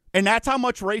 And that's how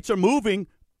much rates are moving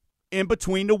in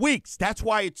between the weeks. That's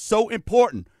why it's so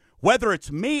important. Whether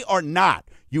it's me or not,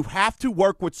 you have to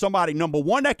work with somebody, number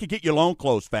one, that can get your loan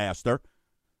closed faster.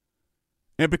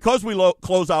 And because we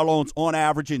close our loans on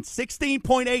average in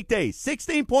 16.8 days,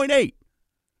 16.8,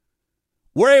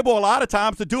 we're able a lot of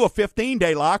times to do a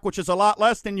 15-day lock, which is a lot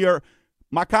less than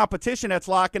my competition that's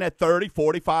locking at 30,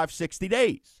 45, 60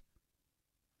 days.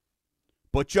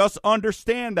 But just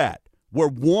understand that. We're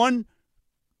one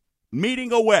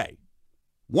meeting away.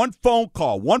 one phone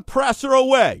call, one presser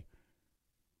away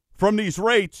from these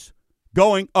rates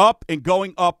going up and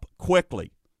going up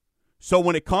quickly. So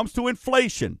when it comes to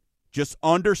inflation, just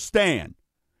understand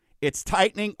it's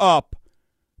tightening up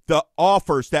the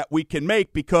offers that we can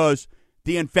make because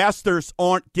the investors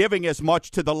aren't giving as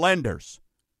much to the lenders.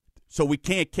 So we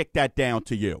can't kick that down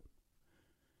to you.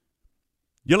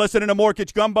 You're listening to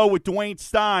Mortgage Gumbo with Dwayne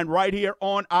Stein right here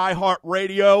on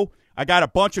iHeartRadio. I got a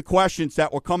bunch of questions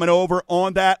that were coming over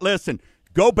on that. Listen,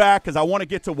 go back because I want to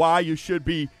get to why you should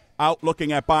be out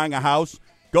looking at buying a house.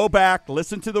 Go back,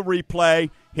 listen to the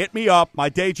replay. Hit me up, my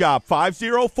day job,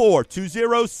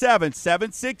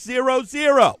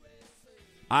 504-207-7600.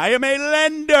 I am a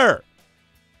lender.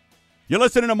 You're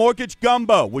listening to Mortgage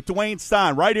Gumbo with Dwayne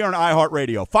Stein right here on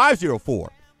iHeartRadio,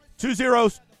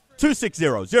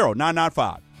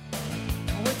 504-260-0995.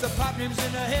 With the problems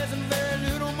in the heads and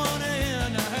very little money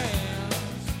in the hands.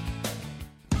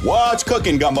 What's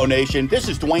cooking, Gumbo Nation? This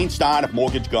is Dwayne Stein of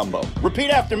Mortgage Gumbo.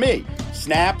 Repeat after me.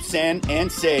 Snap, send, and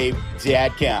save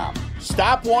Dadcom.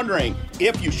 Stop wondering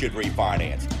if you should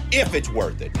refinance, if it's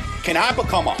worth it. Can I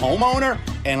become a homeowner?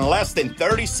 In less than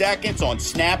 30 seconds on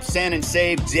Snap, Send, and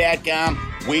Save Dadcom,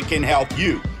 we can help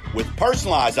you with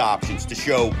personalized options to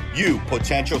show you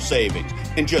potential savings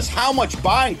and just how much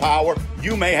buying power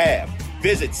you may have.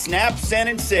 Visit Snap, Send,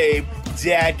 and Save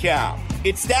Dadcom.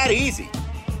 It's that easy.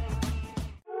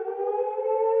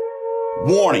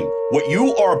 Warning, what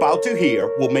you are about to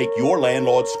hear will make your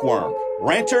landlord squirm.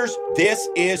 Renters, this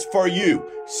is for you.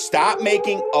 Stop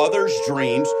making others'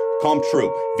 dreams come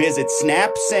true. Visit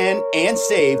Snap, Send, and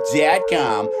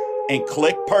Save.com and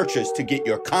click purchase to get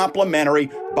your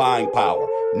complimentary buying power.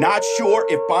 Not sure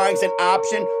if buying's an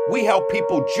option? We help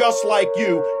people just like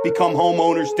you become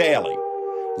homeowners daily.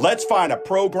 Let's find a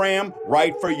program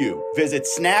right for you. Visit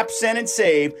Snap, Send, and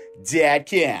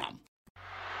Save.com.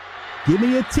 Give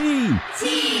me a T.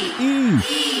 T-E-A-M.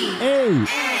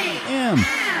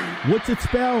 What's it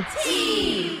spelled?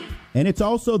 T. And it's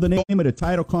also the name of the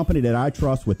title company that I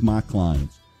trust with my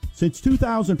clients. Since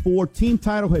 2004, Team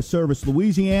Title has serviced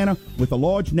Louisiana with a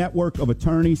large network of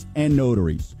attorneys and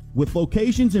notaries. With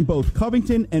locations in both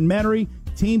Covington and Metairie,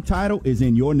 Team Title is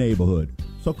in your neighborhood.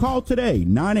 So call today,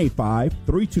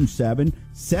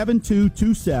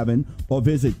 985-327-7227, or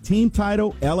visit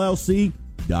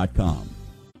TeamTitleLLC.com.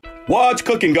 What's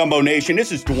cooking, Gumbo Nation?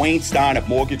 This is Dwayne Stein of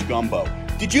Mortgage Gumbo.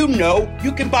 Did you know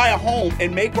you can buy a home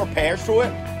and make repairs to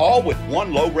it, all with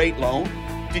one low-rate loan?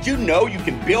 Did you know you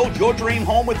can build your dream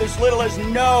home with as little as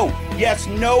no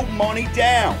money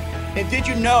down? And did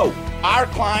you know our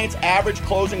clients average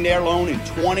closing their loan in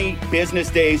 20 business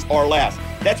days or less?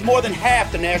 That's more than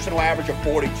half the national average of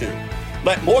 42.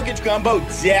 Let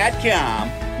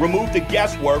MortgageGumbo.com remove the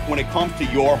guesswork when it comes to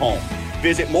your home.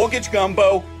 Visit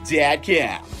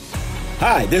MortgageGumbo.com.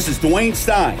 Hi, this is Dwayne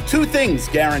Stein. Two things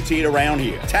guaranteed around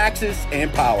here: taxes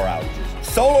and power outages.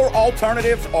 Solar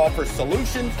Alternatives offers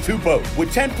solutions to both.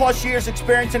 With 10 plus years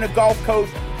experience in the Gulf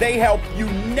Coast, they help you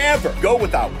never go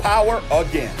without power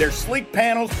again. Their sleek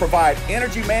panels provide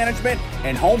energy management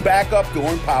and home backup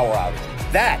during power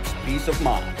outages. That's peace of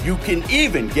mind. You can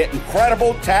even get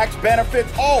incredible tax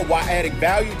benefits, all while adding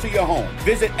value to your home.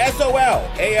 Visit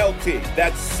SOLALT.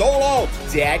 That's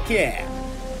SOLALT.com.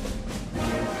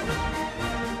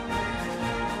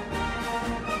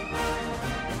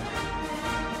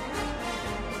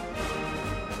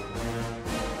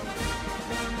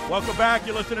 Welcome back.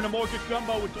 You're listening to Mortgage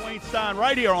Gumbo with Dwayne Stein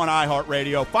right here on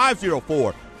iHeartRadio,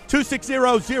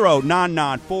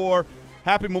 504-260-0994.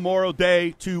 Happy Memorial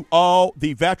Day to all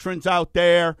the veterans out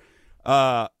there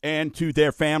and to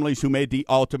their families who made the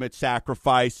ultimate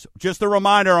sacrifice. Just a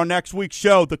reminder, on next week's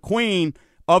show, the Queen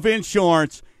of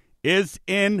Insurance is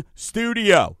in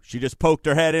studio. She just poked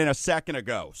her head in a second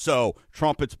ago. So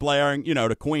trumpets blaring,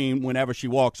 the Queen whenever she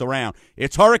walks around.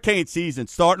 It's hurricane season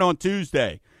starting on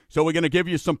Tuesday. So we're going to give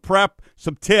you some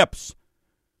tips,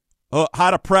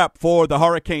 how to prep for the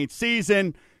hurricane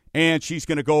season, and she's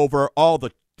going to go over all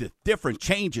the different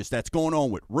changes that's going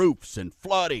on with roofs and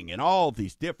flooding and all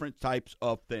these different types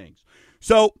of things.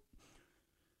 So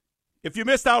if you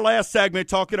missed our last segment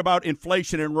talking about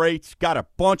inflation and rates, so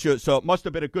it must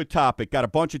have been a good topic, got a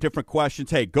bunch of different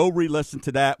questions. Hey, go re-listen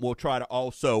to that. We'll try to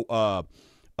also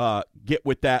get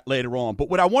with that later on. But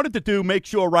what I wanted to do, make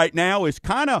sure right now, is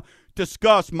kind of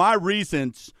discuss my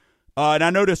reasons, and I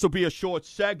know this will be a short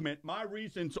segment, my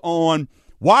reasons on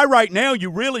why right now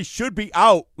you really should be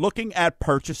out looking at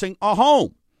purchasing a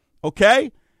home,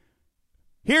 okay?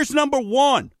 Here's number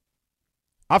one.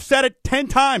 I've said it 10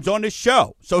 times on this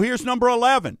show, so here's number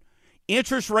 11.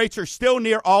 Interest rates are still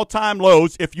near all-time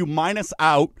lows if you minus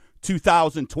out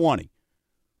 2020.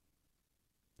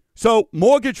 So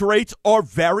mortgage rates are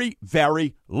very,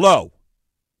 very low,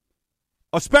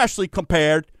 especially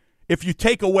compared if you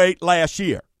take away last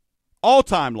year.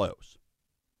 All-time lows.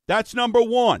 That's number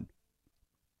one.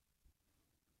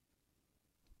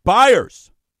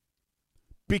 Buyers,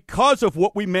 because of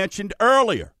what we mentioned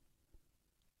earlier,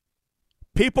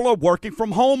 people are working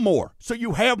from home more, so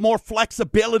you have more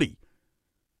flexibility.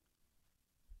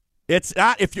 It's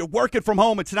not, if you're working from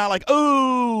home, it's not like,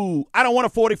 ooh, I don't want a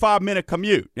 45-minute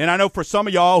commute. And I know for some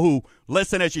of y'all who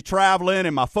listen as you're traveling,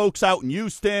 and my folks out in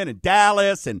Houston and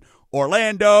Dallas and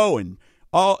Orlando and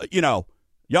all,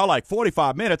 y'all like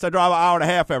 45 minutes. I drive an hour and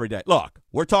a half every day. Look,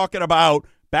 we're talking about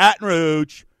Baton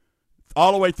Rouge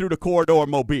all the way through the corridor,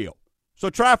 Mobile. So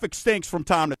traffic stinks from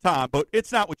time to time, but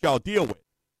it's not what y'all deal with.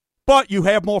 But you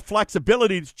have more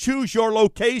flexibility to choose your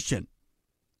location.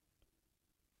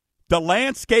 The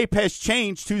landscape has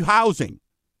changed to housing.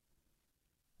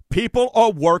 People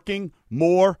are working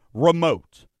more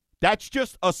remote. That's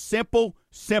just a simple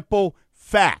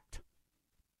fact.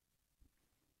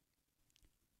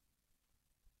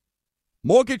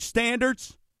 Mortgage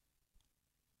standards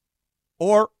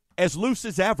are as loose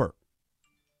as ever.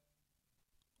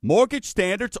 Mortgage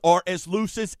standards are as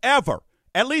loose as ever,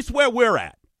 at least where we're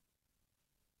at.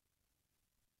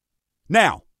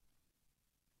 Now,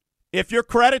 if your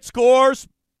credit score's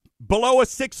below a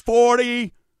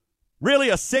 640, really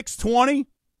a 620,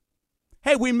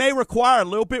 hey, we may require a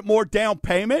little bit more down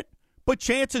payment, but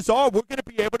chances are we're going to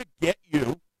be able to get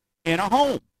you in a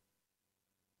home.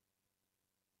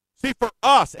 See, for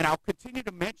us, and I'll continue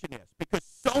to mention this, because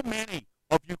so many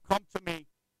of you come to me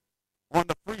on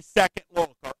the free second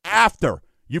look or after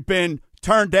you've been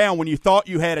turned down when you thought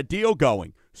you had a deal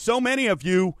going. So many of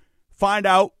you find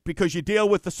out because you deal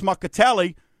with the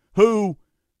Smuckatelli who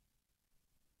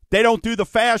they don't do the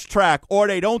fast track or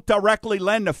they don't directly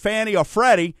lend to Fannie or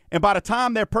Freddie, and by the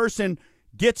time their person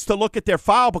gets to look at their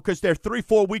file because they're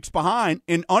 3-4 weeks behind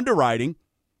in underwriting,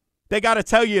 they got to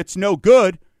tell you it's no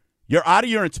good. You're out of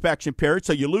your inspection period,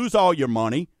 so you lose all your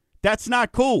money. That's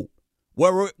not cool.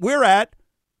 Where we're at,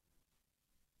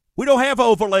 we don't have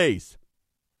overlays.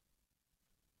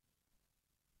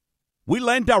 We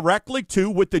lend directly to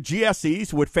what the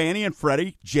GSEs, with Fannie and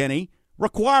Freddie, Ginnie,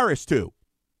 require us to.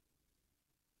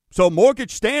 So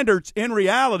mortgage standards in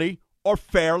reality are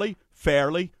fairly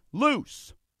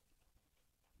loose.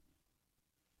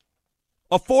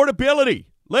 Affordability.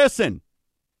 Listen,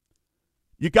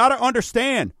 you got to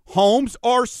understand, homes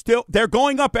are still, they're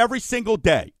going up every single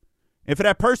day. And for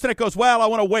that person that goes, well, I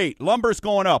want to wait, lumber's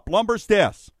going up, lumber's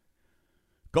this.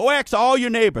 Go ask all your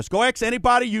neighbors. Go ask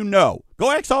anybody you know.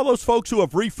 Go ask all those folks who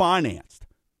have refinanced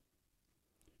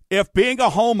if being a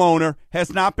homeowner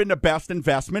has not been the best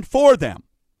investment for them.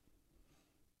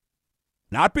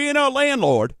 Not being a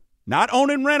landlord, not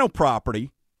owning rental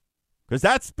property, because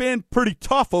that's been pretty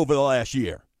tough over the last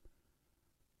year.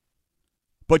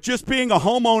 But just being a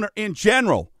homeowner in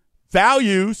general,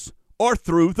 values are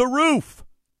through the roof.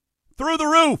 Through the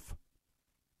roof.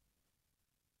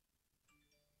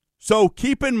 So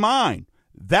keep in mind,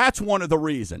 that's one of the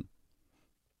reasons.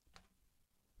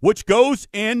 Which goes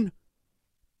in,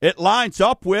 it lines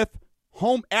up with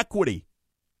home equity.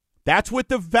 That's what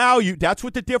the value, that's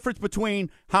what the difference between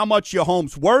how much your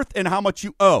home's worth and how much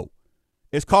you owe.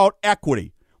 It's called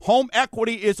equity. Home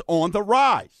equity is on the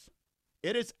rise.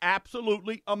 It is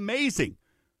absolutely amazing.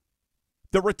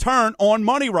 The return on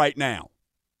money right now.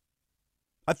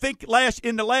 I think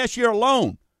in the last year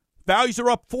alone, values are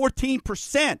up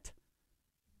 14%.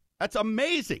 That's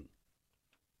amazing.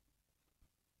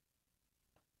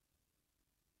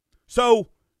 So,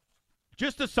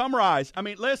 just to summarize, I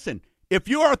mean, listen, if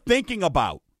you are thinking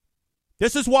about,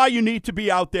 this is why you need to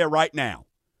be out there right now.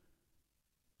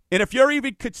 And if you're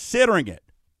even considering it,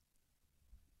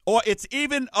 or it's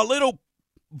even a little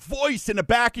voice in the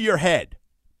back of your head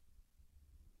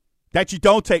that you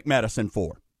don't take medicine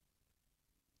for,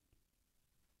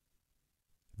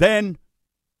 then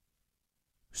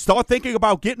start thinking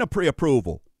about getting a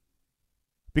pre-approval.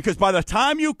 Because by the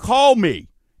time you call me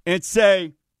and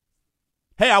say,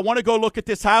 hey, I want to go look at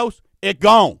this house, it's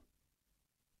gone.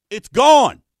 It's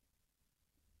gone.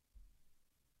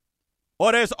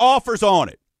 Or there's offers on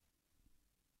it.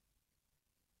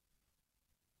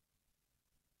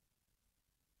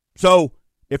 So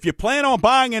if you plan on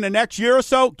buying in the next year or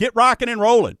so, get rocking and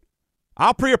rolling.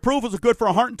 Our pre-approvals are good for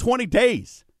 120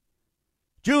 days.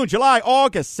 June, July,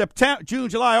 August,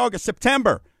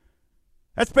 September.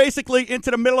 That's basically into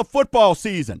the middle of football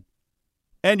season.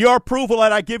 And your approval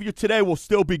that I give you today will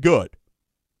still be good.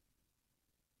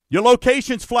 Your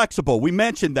location's flexible. We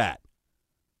mentioned that.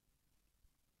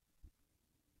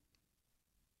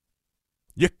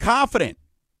 You're confident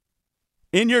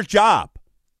in your job.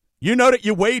 You know that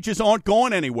your wages aren't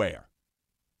going anywhere.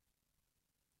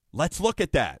 Let's look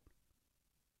at that.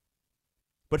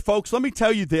 But, folks, let me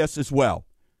tell you this as well.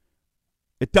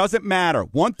 It doesn't matter.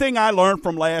 One thing I learned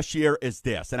from last year is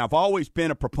this, and I've always been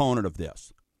a proponent of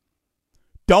this.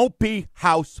 Don't be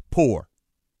house poor.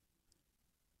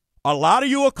 A lot of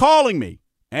you are calling me,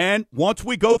 and once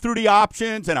we go through the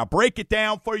options and I break it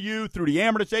down for you through the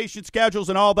amortization schedules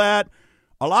and all that,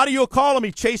 a lot of you are calling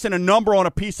me chasing a number on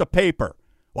a piece of paper.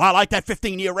 Well, I like that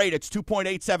 15-year rate. It's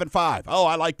 2.875. Oh,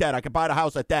 I like that. I can buy the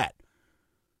house at that.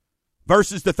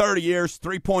 Versus the 30 years,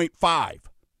 3.5.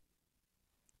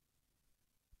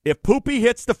 If poopy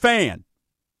hits the fan,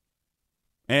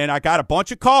 and I got a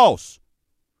bunch of calls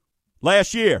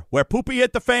last year where poopy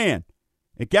hit the fan,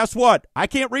 and guess what? I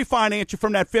can't refinance you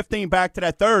from that 15 back to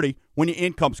that 30 when your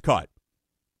income's cut.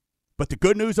 But the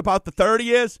good news about the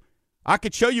 30 is I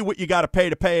could show you what you got to pay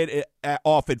it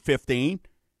off at 15.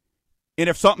 And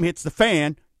if something hits the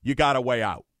fan, you got a way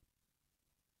out.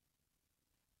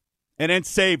 And then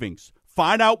savings.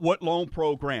 Find out what loan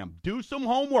program. Do some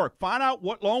homework. Find out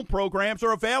what loan programs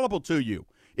are available to you.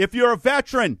 If you're a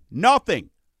veteran, nothing.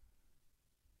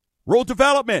 Rural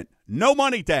development, no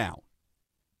money down.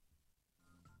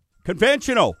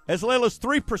 Conventional, as little as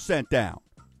 3% down.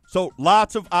 So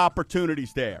lots of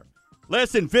opportunities there.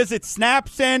 Listen, visit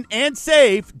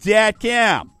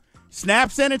SnapSendAndSave.com.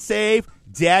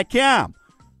 SnapSendAndSave.com.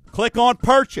 Click on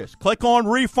purchase. Click on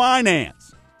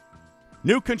refinance.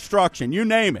 New construction, you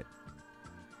name it.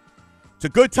 It's a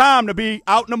good time to be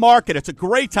out in the market. It's a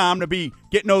great time to be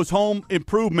getting those home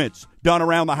improvements done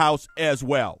around the house as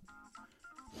well.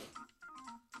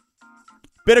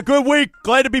 Been a good week.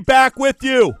 Glad to be back with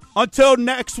you. Until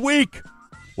next week.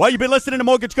 Well, you've been listening to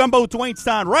Mortgage Gumbo with Dwayne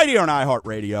Stein right here on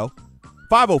iHeartRadio.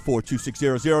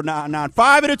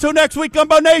 504-260-0995. And until next week,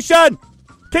 Gumbo Nation,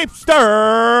 keep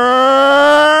stirring.